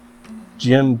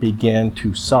Jim began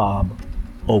to sob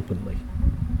openly.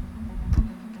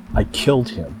 I killed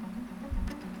him.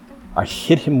 I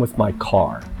hit him with my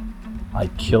car. I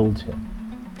killed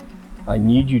him. I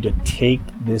need you to take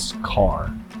this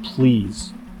car.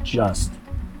 Please, just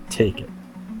take it.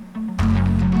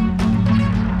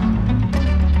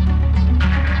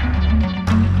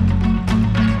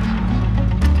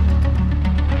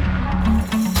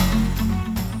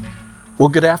 Well,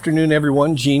 good afternoon,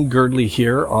 everyone. Gene Girdley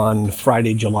here on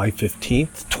Friday, July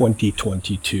 15th,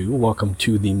 2022. Welcome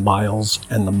to the Miles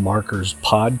and the Markers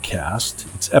podcast.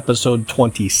 It's episode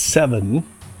 27,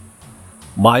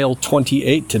 mile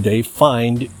 28 today,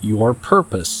 Find Your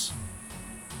Purpose.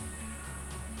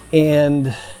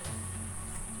 And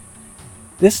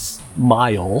this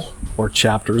mile or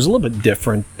chapter is a little bit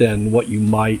different than what you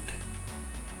might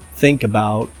think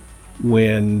about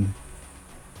when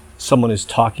someone is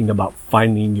talking about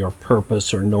finding your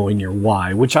purpose or knowing your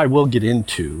why, which I will get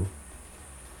into,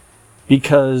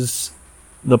 because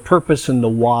the purpose and the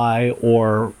why,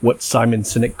 or what Simon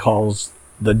Sinek calls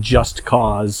the just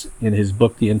cause in his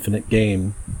book, The Infinite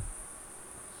Game,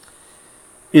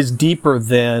 is deeper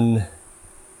than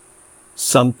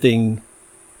something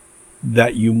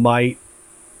that you might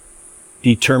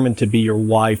determine to be your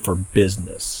why for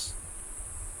business.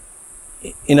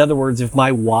 In other words, if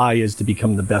my why is to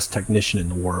become the best technician in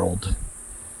the world,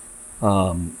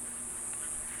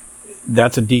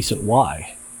 that's a decent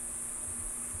why.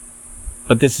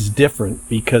 But this is different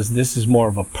because this is more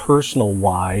of a personal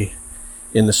why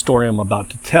in the story I'm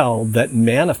about to tell that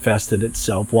manifested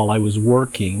itself while I was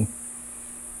working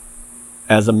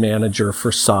as a manager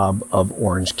for Saab of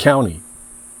Orange County.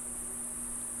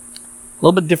 A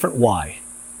little bit different why,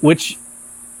 which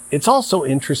it's also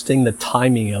interesting, the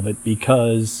timing of it,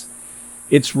 because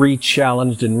it's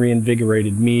re-challenged and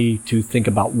reinvigorated me to think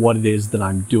about what it is that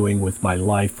I'm doing with my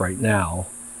life right now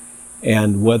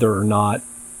and whether or not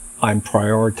I'm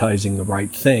prioritizing the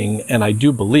right thing. And I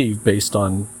do believe, based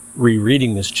on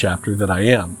rereading this chapter, that I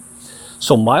am.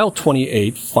 So mile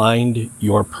 28, Find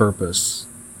Your Purpose.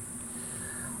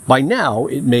 By now,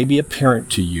 it may be apparent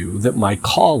to you that my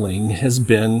calling has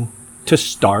been to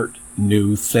start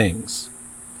new things.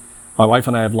 My wife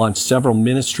and I have launched several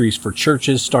ministries for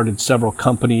churches, started several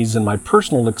companies, and my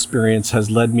personal experience has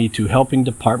led me to helping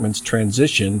departments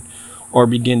transition or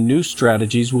begin new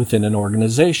strategies within an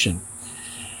organization.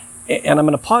 And I'm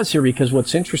going to pause here because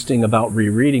what's interesting about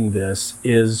rereading this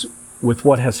is with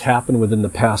what has happened within the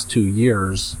past 2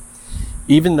 years,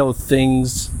 even though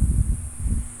things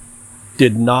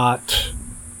did not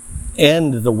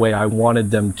end the way I wanted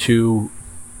them to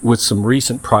with some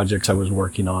recent projects I was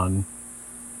working on,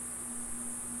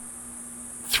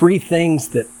 3 things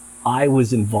that I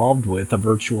was involved with: a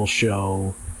virtual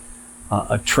show,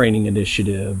 a training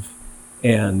initiative,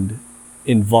 and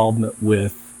involvement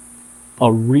with a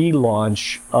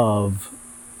relaunch of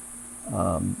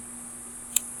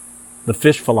the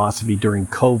fish philosophy during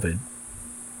COVID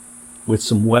with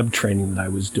some web training that I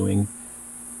was doing.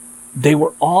 They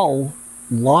were all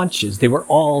launches. They were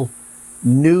all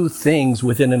new things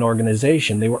within an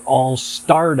organization. They were all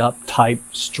startup type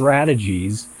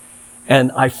strategies.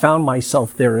 And I found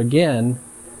myself there again.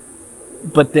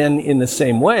 But then in the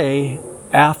same way,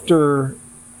 after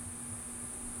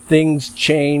things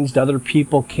changed, other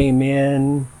people came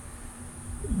in,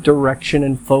 direction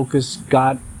and focus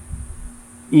got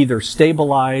either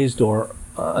stabilized or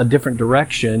a different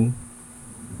direction,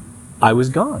 I was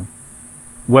gone,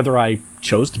 whether I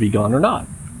chose to be gone or not.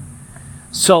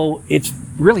 So it's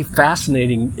really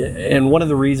fascinating. And one of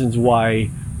the reasons why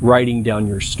writing down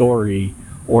your story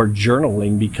or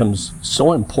journaling becomes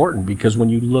so important, because when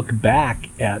you look back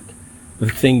at the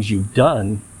things you've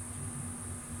done,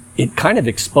 it kind of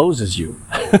exposes you.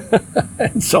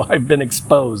 And so I've been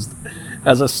exposed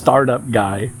as a startup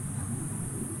guy.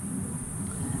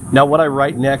 Now, what I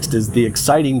write next is the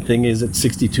exciting thing is at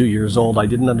 62 years old, I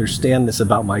didn't understand this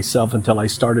about myself until I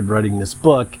started writing this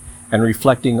book and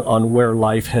reflecting on where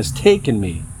life has taken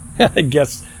me. I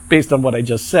guess based on what I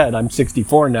just said, I'm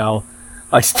 64 now.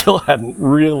 I still hadn't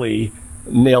really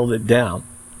nailed it down.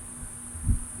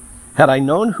 Had I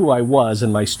known who I was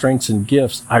and my strengths and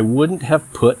gifts, I wouldn't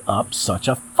have put up such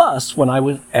a fuss when I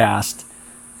was asked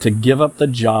to give up the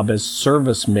job as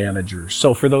service manager.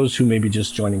 So for those who may be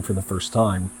just joining for the first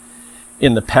time,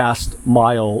 in the past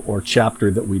mile or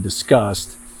chapter that we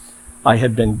discussed, I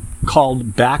had been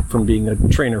called back from being a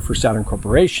trainer for Saturn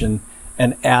Corporation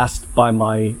and asked by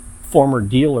my former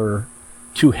dealer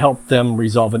to help them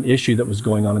resolve an issue that was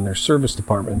going on in their service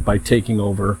department by taking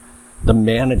over the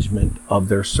management of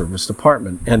their service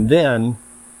department. And then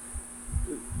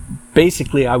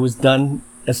basically I was done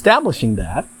establishing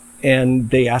that, and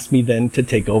they asked me then to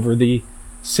take over the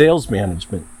sales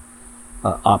management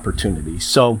opportunity.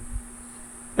 So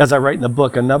as I write in the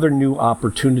book, another new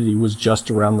opportunity was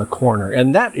just around the corner.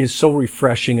 And that is so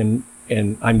refreshing,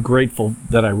 and I'm grateful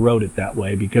that I wrote it that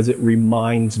way, because it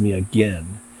reminds me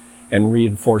again and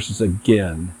reinforces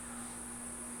again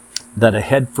that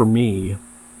ahead for me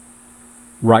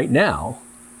right now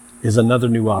is another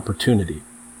new opportunity.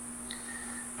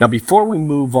 Now, before we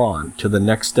move on to the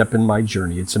next step in my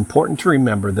journey, it's important to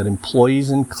remember that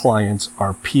employees and clients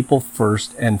are people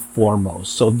first and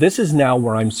foremost. So this is now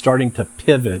where I'm starting to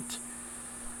pivot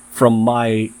from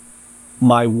my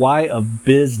why of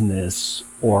business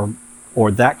or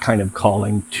that kind of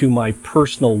calling to my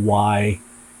personal why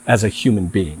as a human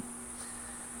being.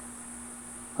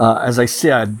 As I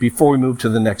said, before we move to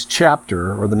the next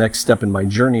chapter or the next step in my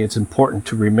journey, it's important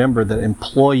to remember that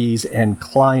employees and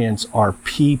clients are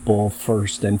people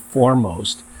first and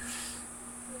foremost.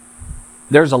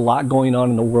 There's a lot going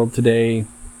on in the world today.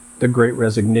 The Great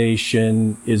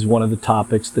Resignation is one of the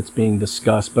topics that's being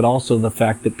discussed, but also the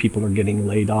fact that people are getting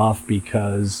laid off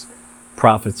because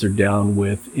profits are down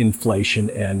with inflation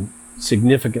and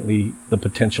significantly the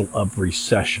potential of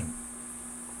recession.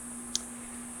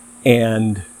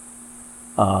 And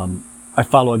I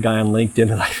follow a guy on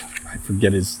LinkedIn, and I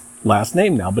forget his last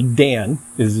name now, but Dan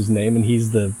is his name, and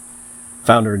he's the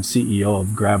founder and CEO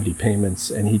of Gravity Payments,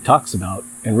 and he talks about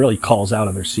and really calls out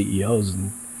other CEOs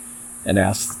and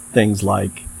asks things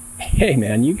like, hey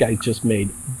man, you guys just made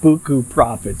buku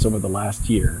profits over the last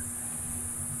year.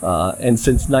 And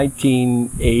since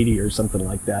 1980 or something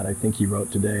like that, I think he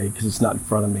wrote today, because it's not in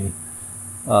front of me,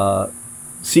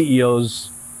 CEOs'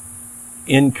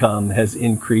 income has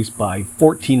increased by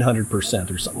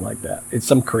 1,400% or something like that. It's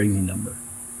some crazy number.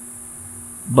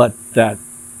 But that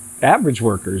average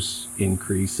worker's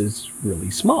increase is really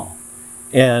small.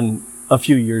 And a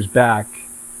few years back,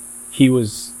 he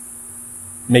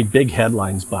made big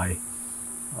headlines by,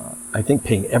 I think,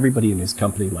 paying everybody in his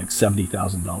company like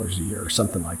 $70,000 a year or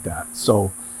something like that.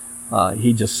 So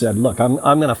he just said, look, I'm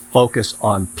going to focus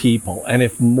on people. And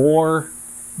if more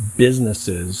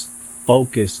businesses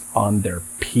focused on their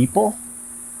people,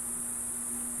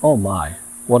 oh my,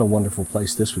 what a wonderful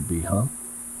place this would be, huh?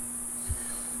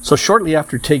 So shortly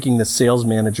after taking the sales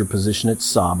manager position at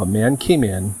Saab, a man came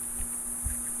in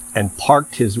and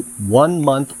parked his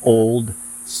 1-month-old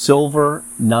silver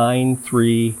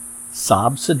 9.3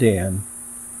 Saab sedan,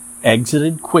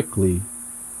 exited quickly,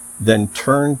 then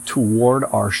turned toward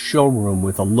our showroom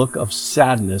with a look of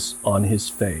sadness on his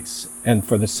face. And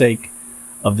for the sake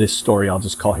of this story, I'll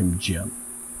just call him Jim.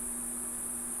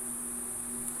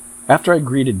 After I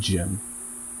greeted Jim,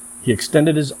 he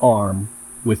extended his arm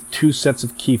with 2 sets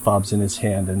of key fobs in his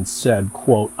hand and said,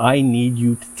 quote, I need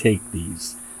you to take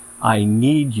these. I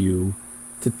need you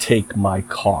to take my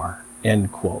car,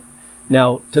 end quote.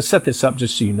 Now, to set this up,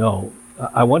 just so you know,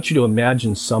 I want you to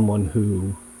imagine someone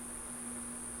who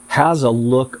has a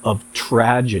look of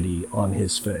tragedy on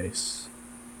his face,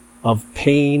 of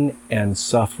pain and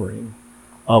suffering,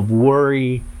 of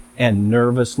worry and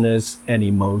nervousness and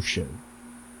emotion.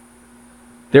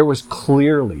 There was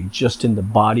clearly, just in the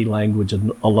body language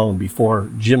alone, before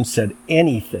Jim said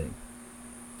anything,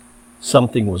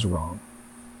 something was wrong.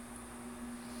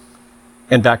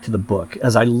 And back to the book.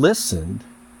 As I listened,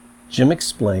 Jim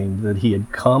explained that he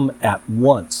had come at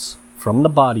once from the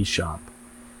body shop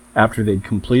after they'd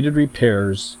completed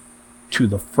repairs to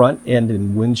the front end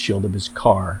and windshield of his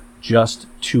car just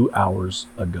 2 hours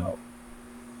ago.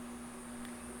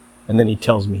 And then he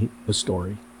tells me the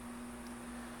story.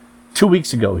 2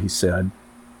 weeks ago, he said,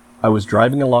 I was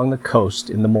driving along the coast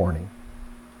in the morning.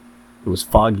 It was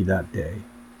foggy that day.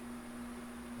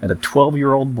 And a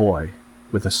 12-year-old boy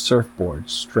with a surfboard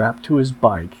strapped to his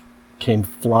bike came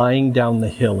flying down the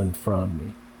hill in front of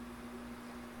me.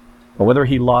 But whether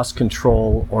he lost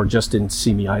control or just didn't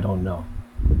see me, I don't know.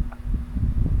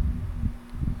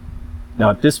 Now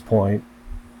at this point,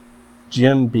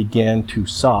 Jim began to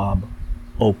sob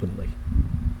openly.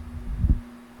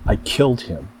 I killed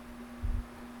him.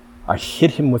 I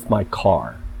hit him with my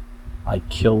car. I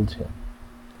killed him.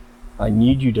 I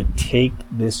need you to take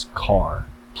this car.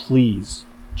 Please,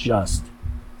 just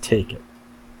take it.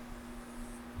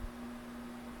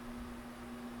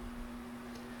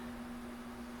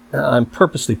 I'm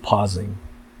purposely pausing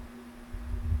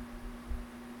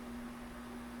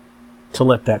to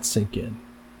let that sink in.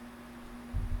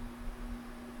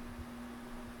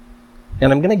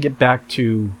 And I'm going to get back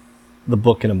to the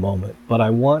book in a moment, but I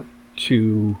want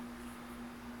to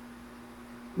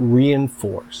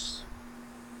reinforce,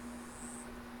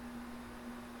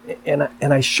 and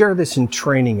I share this in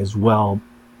training as well,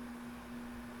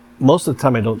 most of the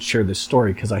time I don't share this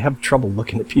story because I have trouble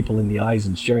looking at people in the eyes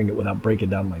and sharing it without breaking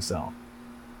down myself.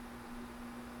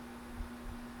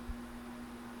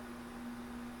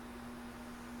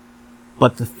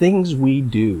 But the things we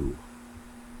do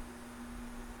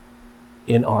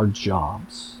in our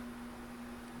jobs,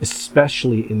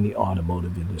 especially in the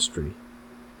automotive industry,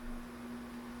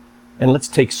 and let's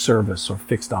take service or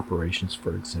fixed operations,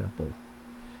 for example.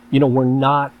 We're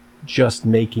not just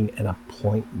making an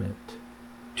appointment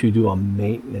to do a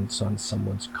maintenance on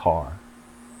someone's car.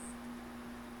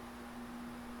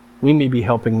 We may be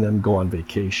helping them go on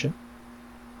vacation.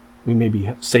 We may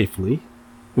be safely.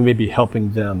 We may be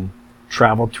helping them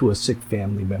travel to a sick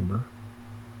family member.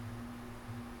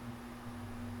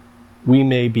 We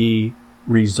may be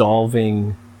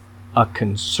resolving a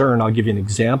concern. I'll give you an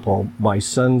example. My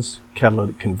son's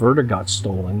catalytic converter got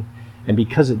stolen, and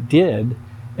because it did,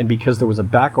 and because there was a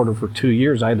back order for 2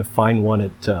 years, I had to find one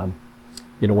at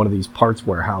one of these parts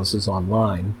warehouses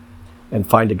online and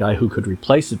find a guy who could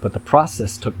replace it. But the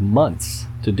process took months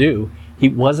to do. He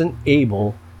wasn't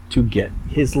able to get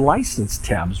his license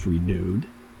tabs renewed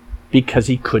because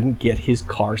he couldn't get his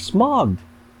car smogged.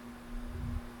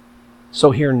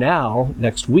 So here now,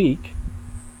 next week,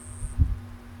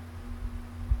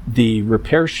 the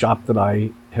repair shop that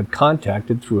I have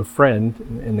contacted through a friend,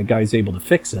 and the guy's able to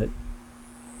fix it,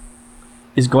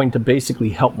 is going to basically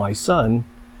help my son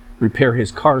repair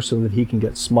his car so that he can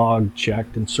get smog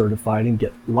checked and certified and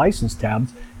get license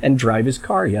tabs and drive his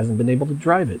car. He hasn't been able to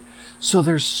drive it. So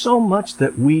there's so much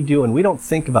that we do and we don't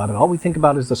think about it. All we think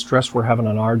about is the stress we're having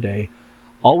on our day.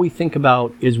 All we think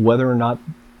about is whether or not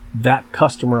that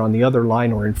customer on the other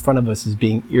line or in front of us is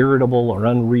being irritable or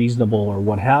unreasonable or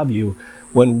what have you,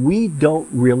 when we don't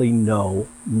really know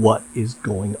what is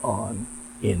going on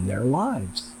in their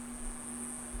lives.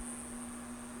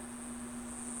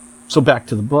 So back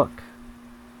to the book.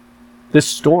 This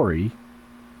story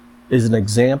is an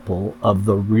example of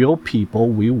the real people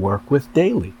we work with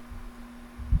daily.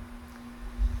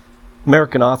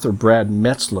 American author Brad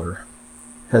Metzler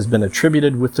has been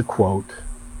attributed with the quote,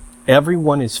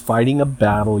 "Everyone is fighting a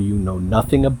battle you know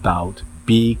nothing about.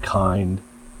 Be kind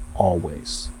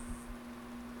always."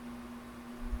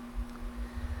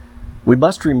 We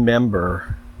must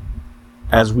remember,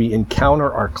 as we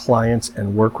encounter our clients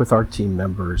and work with our team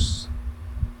members,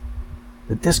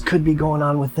 that this could be going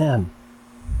on with them,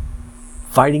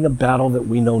 fighting a battle that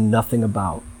we know nothing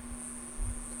about.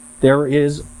 There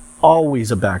is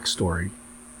always a backstory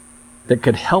that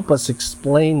could help us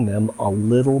explain them a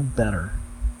little better.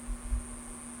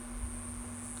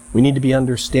 We need to be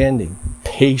understanding,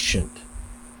 patient,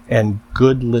 and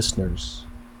good listeners.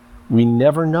 We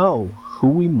never know who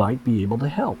we might be able to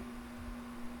help.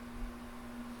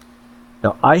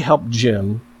 Now, I helped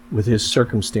Jim with his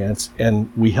circumstance,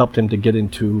 and we helped him to get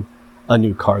into a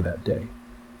new car that day.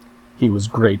 He was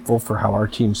grateful for how our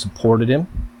team supported him,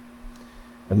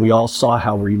 and we all saw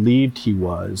how relieved he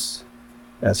was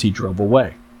as he drove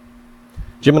away.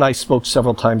 Jim and I spoke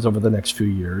several times over the next few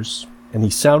years, and he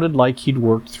sounded like he'd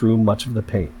worked through much of the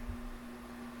pain.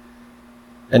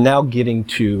 And now getting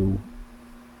to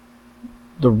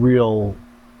the real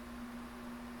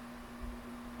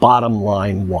bottom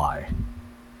line why.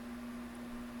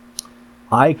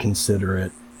 I consider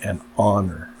it an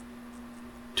honor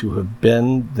to have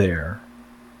been there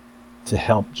to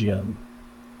help Jim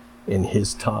in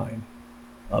his time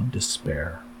of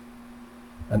despair.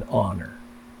 An honor.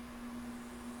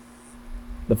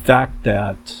 The fact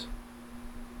that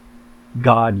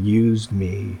God used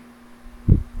me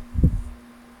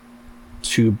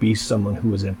to be someone who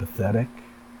was empathetic.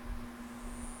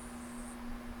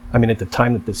 I mean, at the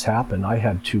time that this happened, I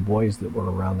had 2 boys that were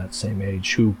around that same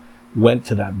age who went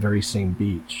to that very same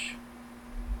beach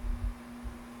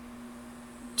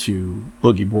to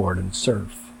boogie board and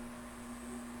surf.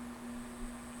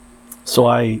 So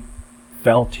I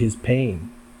felt his pain,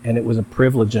 and it was a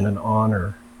privilege and an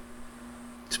honor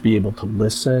to be able to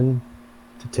listen,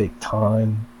 to take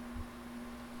time,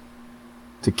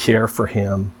 to care for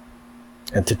him,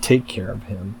 and to take care of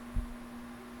him.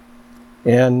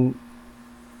 And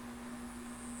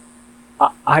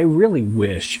I really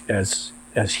wish as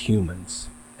humans,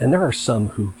 and there are some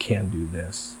who can do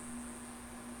this,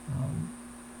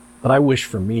 but I wish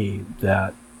for me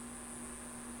that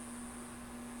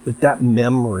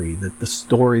memory, that the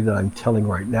story that I'm telling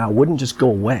right now wouldn't just go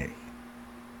away,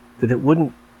 that it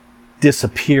wouldn't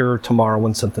disappear tomorrow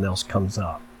when something else comes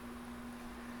up.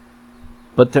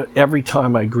 But that every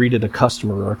time I greeted a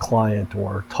customer or a client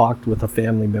or talked with a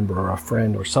family member or a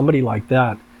friend or somebody like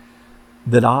that,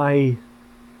 that I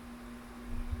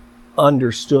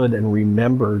understood and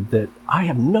remembered that I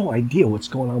have no idea what's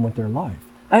going on with their life.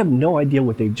 I have no idea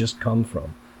what they've just come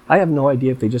from. I have no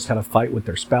idea if they just had a fight with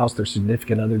their spouse, their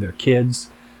significant other, their kids,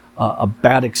 a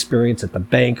bad experience at the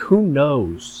bank. Who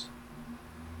knows?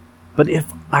 But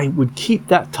if I would keep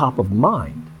that top of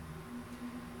mind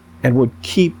and would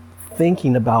keep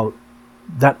thinking about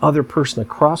that other person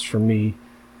across from me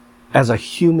as a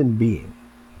human being,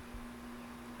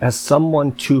 as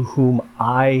someone to whom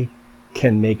I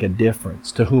can make a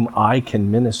difference, to whom I can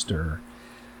minister,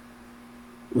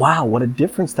 wow, what a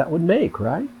difference that would make,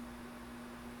 right?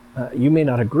 You may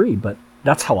not agree, but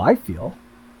that's how I feel.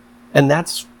 And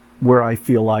that's where I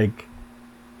feel like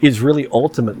is really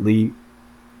ultimately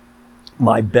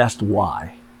my best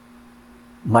why.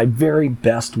 My very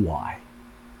best why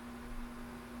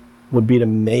would be to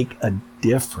make a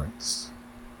difference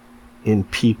in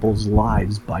people's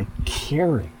lives by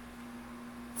caring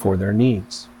for their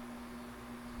needs.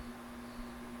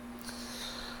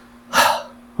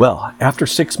 Well, after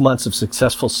 6 months of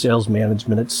successful sales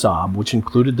management at Saab, which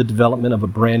included the development of a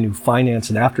brand new finance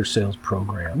and after-sales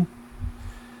program,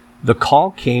 the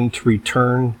call came to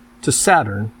return to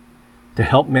Saturn to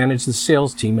help manage the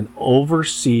sales team and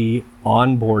oversee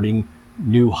onboarding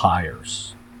new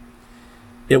hires.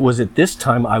 It was at this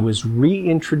time I was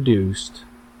reintroduced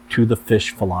to the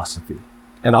fish philosophy,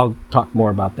 and I'll talk more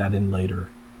about that in later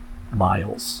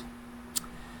miles.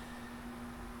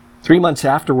 3 months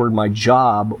afterward, my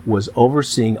job was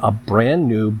overseeing a brand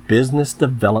new business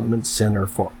development center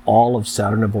for all of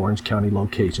Saturn of Orange County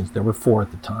locations. There were 4 at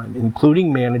the time,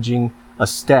 including managing a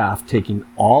staff taking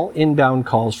all inbound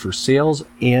calls for sales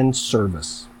and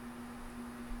service.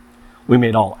 We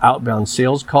made all outbound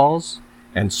sales calls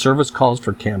and service calls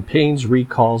for campaigns,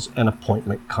 recalls, and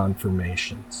appointment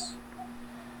confirmations.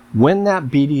 When that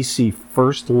BDC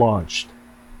first launched,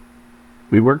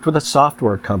 we worked with a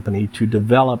software company to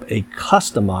develop a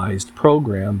customized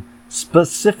program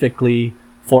specifically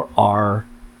for our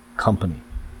company.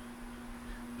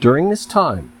 During this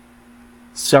time,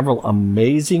 several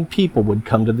amazing people would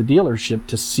come to the dealership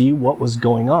to see what was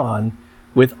going on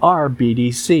with our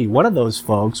BDC. One of those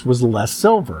folks was Les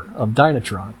Silver of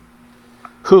Dynatron,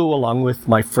 who, along with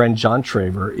my friend John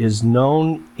Traver, is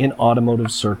known in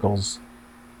automotive circles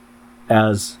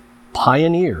as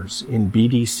pioneers in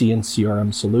BDC and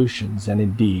CRM solutions, and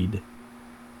indeed,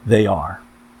 they are.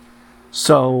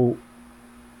 So,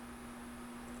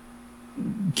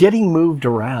 getting moved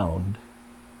around,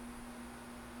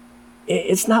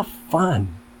 it's not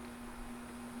fun.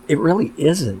 It really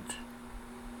isn't.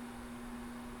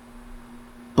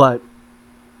 But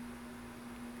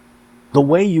the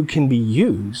way you can be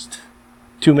used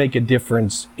to make a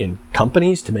difference in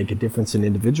companies, to make a difference in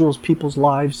individuals, people's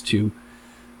lives, to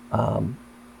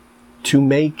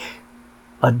make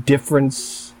a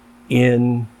difference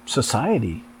in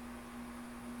society,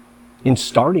 in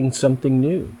starting something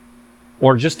new,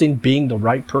 or just in being the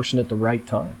right person at the right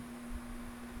time.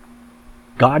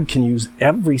 God can use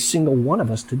every single one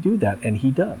of us to do that, and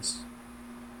He does.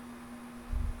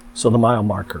 So the mile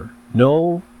marker,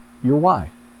 know your why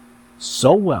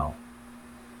so well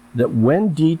that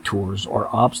when detours or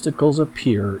obstacles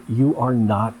appear, you are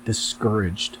not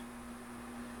discouraged.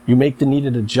 You make the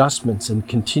needed adjustments and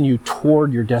continue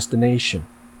toward your destination.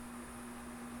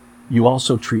 You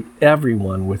also treat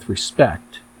everyone with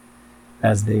respect,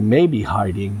 as they may be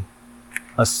hiding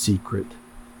a secret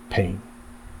pain.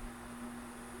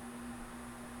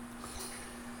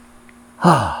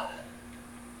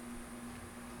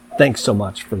 Thanks so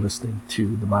much for listening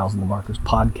to the Miles and the Markers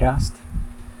podcast.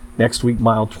 Next week,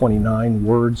 mile 29,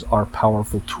 words are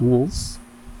powerful tools.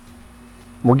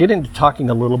 We'll get into talking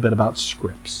a little bit about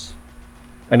scripts.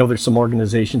 I know there's some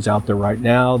organizations out there right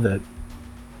now that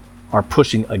are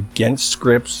pushing against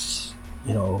scripts.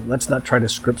 You know, let's not try to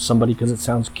script somebody because it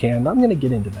sounds canned. I'm going to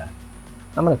get into that.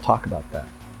 I'm going to talk about that.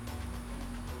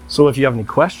 So if you have any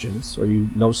questions, or you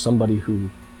know somebody who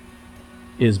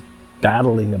is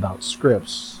battling about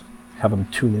scripts, have them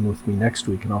tune in with me next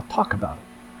week and I'll talk about it.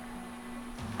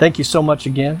 Thank you so much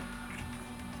again.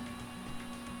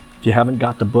 If you haven't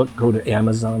got the book, go to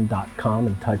Amazon.com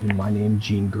and type in my name,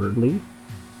 Gene Girdley,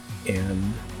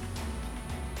 and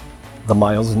the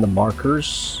Miles and the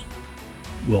Markers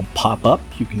will pop up.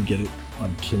 You can get it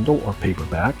on Kindle or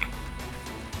paperback.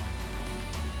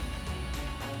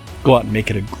 Go out and make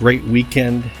it a great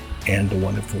weekend and a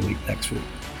wonderful week next week.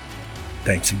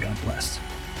 Thanks and God bless.